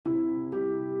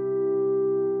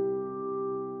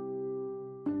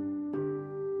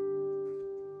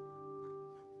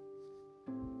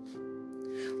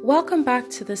Welcome back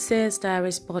to the Seers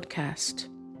Diaries podcast.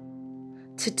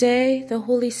 Today, the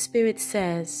Holy Spirit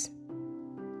says,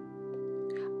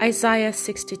 Isaiah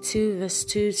 62 verse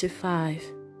 2 to 5.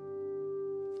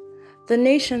 The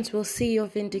nations will see your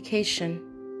vindication,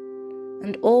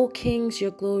 and all kings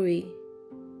your glory.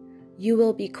 You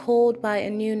will be called by a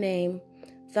new name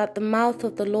that the mouth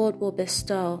of the Lord will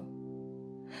bestow.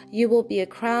 You will be a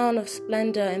crown of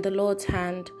splendor in the Lord's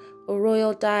hand, a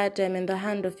royal diadem in the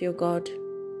hand of your God.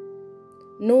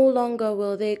 No longer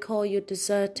will they call you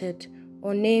deserted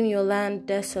or name your land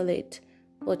desolate,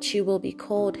 but you will be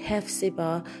called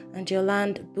Hephzibah and your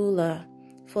land Beulah,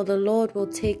 for the Lord will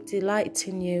take delight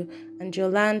in you, and your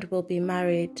land will be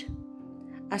married.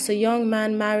 As a young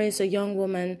man marries a young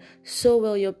woman, so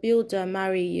will your builder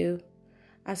marry you.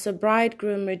 As a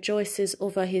bridegroom rejoices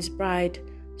over his bride,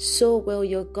 so will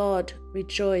your God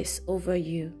rejoice over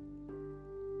you.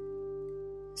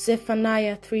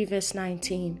 Zephaniah 3 verse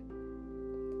 19.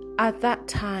 At that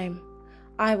time,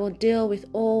 I will deal with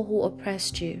all who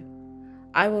oppressed you.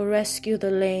 I will rescue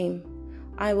the lame.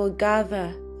 I will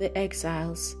gather the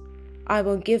exiles. I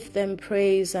will give them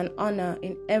praise and honor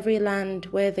in every land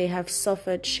where they have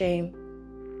suffered shame.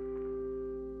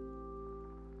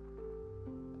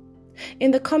 In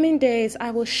the coming days,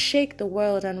 I will shake the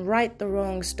world and right the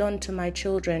wrongs done to my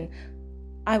children.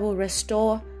 I will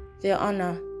restore their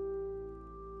honor.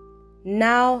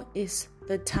 Now is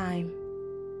the time.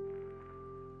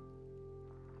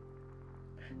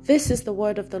 This is the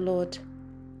word of the Lord.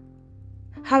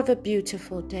 Have a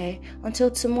beautiful day.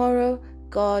 Until tomorrow,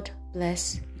 God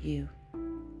bless you.